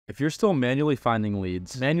If you're still manually finding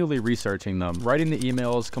leads, manually researching them, writing the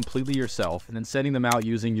emails completely yourself, and then sending them out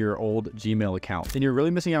using your old Gmail account, then you're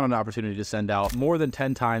really missing out on an opportunity to send out more than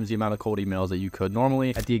 10 times the amount of cold emails that you could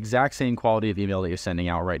normally at the exact same quality of email that you're sending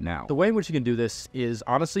out right now. The way in which you can do this is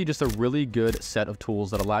honestly just a really good set of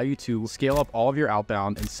tools that allow you to scale up all of your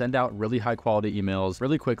outbound and send out really high quality emails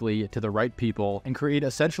really quickly to the right people and create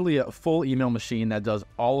essentially a full email machine that does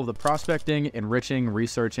all of the prospecting, enriching,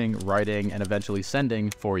 researching, writing, and eventually sending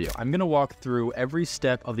for you. I'm going to walk through every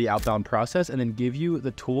step of the outbound process and then give you the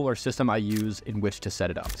tool or system I use in which to set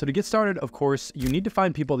it up. So to get started, of course, you need to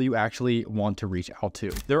find people that you actually want to reach out to.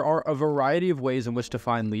 There are a variety of ways in which to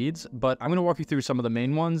find leads, but I'm going to walk you through some of the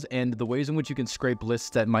main ones and the ways in which you can scrape lists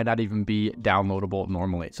that might not even be downloadable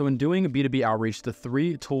normally. So in doing B2B outreach, the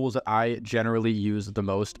three tools that I generally use the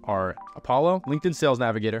most are Apollo, LinkedIn Sales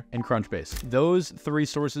Navigator, and Crunchbase. Those three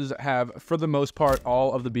sources have, for the most part,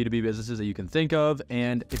 all of the B2B businesses that you can think of,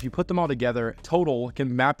 and if you put them all together, total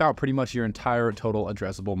can map out pretty much your entire total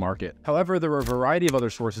addressable market. However, there are a variety of other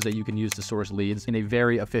sources that you can use to source leads in a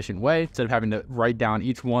very efficient way instead of having to write down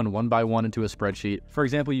each one by one into a spreadsheet. For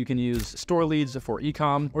example, you can use Store Leads for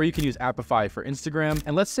ecom, or you can use Appify for Instagram.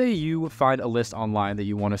 And let's say you find a list online that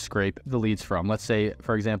you want to scrape the leads from. Let's say,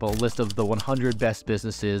 for example, a list of the 100 best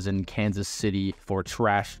businesses in Kansas City for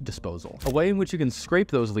trash disposal. A way in which you can scrape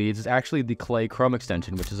those leads is actually the Clay Chrome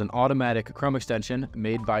extension, which is an automatic Chrome extension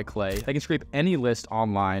made by Clay that can scrape any list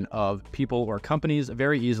online of people or companies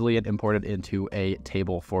very easily and import it into a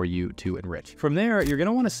table for you to enrich. From there, you're going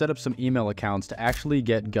to want to set up some email accounts to actually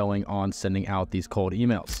get going on sending out these cold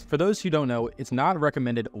emails. For those who don't know, it's not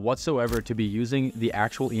recommended whatsoever to be using the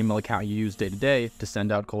actual email account you use day to day to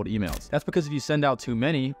send out cold emails. That's because if you send out too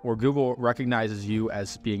many, or Google recognizes you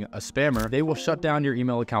as being a spammer, they will shut down your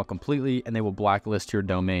email account completely and they will blacklist your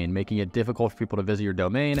domain, making it difficult for people to visit your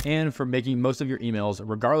domain and for making most of your emails,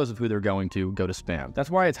 regardless of who they're going to, go to spam. That's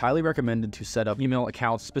why it's highly recommended to set up email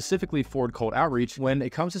accounts specifically for cold outreach. When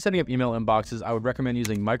it comes to setting up email inboxes, I would recommend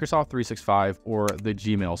using Microsoft 365 or the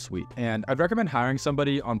Gmail suite. And I'd recommend hiring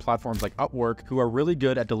somebody on platforms like Upwork who are really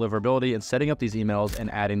good at deliverability and setting up these emails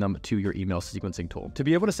and adding them to your email sequencing tool. To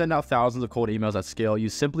be able to send out thousands of cold emails at scale, you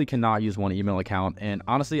simply cannot use one email account. And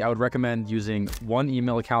honestly, I would recommend using one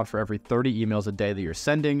email account for every 30 emails a day that you're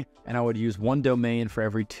sending, and I would use one domain for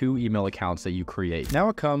every 2 email accounts that you create. Now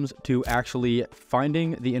it comes to actually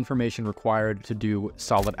finding the information required to do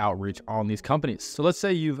solid outreach on these companies. So let's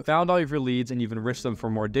say you've found all of your leads and you've enriched them for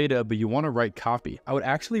more data, but you want to write copy. I would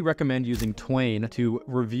actually recommend using Twain to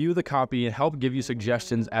review the copy and help give you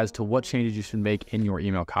suggestions as to what changes you should make in your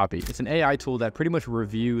email copy. It's an AI tool that pretty much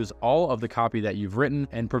reviews all of the copy that you've written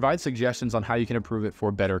and provides suggestions on how you can improve it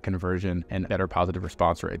for better conversion and better positive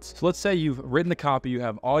response rates. So let's say you've written the copy, you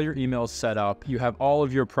have all your emails set up, you have all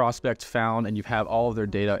of your prospects found, and you have all of their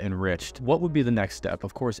data enriched. What would be the next step?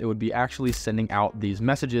 Of course, it would be actually sending out these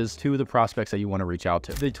messages to the prospects that you want to reach out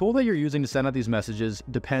to. The tool that you're using to send out these messages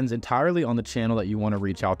depends entirely on the channel that you want to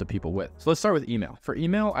reach out to people with. So let's start with email. For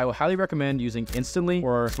email, I will highly recommend using Instantly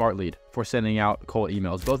or SmartLead for sending out cold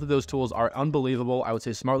emails. Both of those tools are unbelievable. I would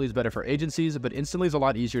say SmartLead is better for agencies, but Instantly is a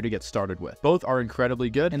lot easier to get started with. Both are incredibly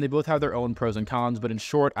good and they both have their own pros and cons, but in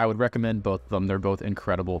short, I would recommend both of them. They're both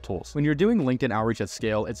incredible tools. When you're doing LinkedIn outreach at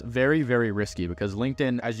scale, it's very, very risky because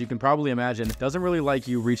LinkedIn, as you can probably imagine, doesn't really like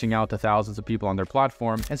you reaching out to thousands of people on their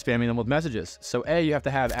platform and spamming them with messages. So A, you have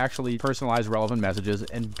to have actually personalized relevant messages,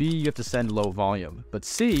 and B, you have to send low volume. But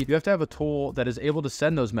C, you have to have a tool that is able to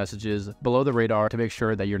send those messages below the radar to make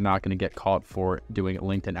sure that you're not going to get caught for doing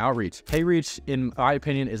LinkedIn outreach. HeyReach, in my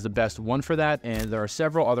opinion, is the best one for that, and there are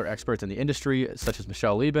several other experts in the industry, such as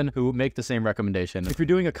Michelle Lieben, who make the same recommendation. If you're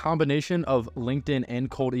doing a combination of LinkedIn and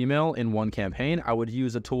cold email in one campaign, I would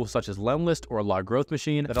use a tool such as Lemlist or Log Growth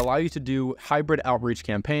Machine that allow you to do hybrid outreach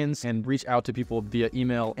campaigns and reach out to people via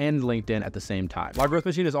email and LinkedIn at the same time. Log Growth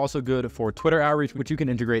Machine is also good for Twitter outreach, which you can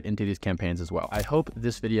integrate into these campaigns as well. I hope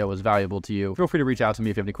this video was valuable to you. Feel free to reach out to me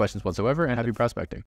if you have any questions whatsoever, and happy prospecting.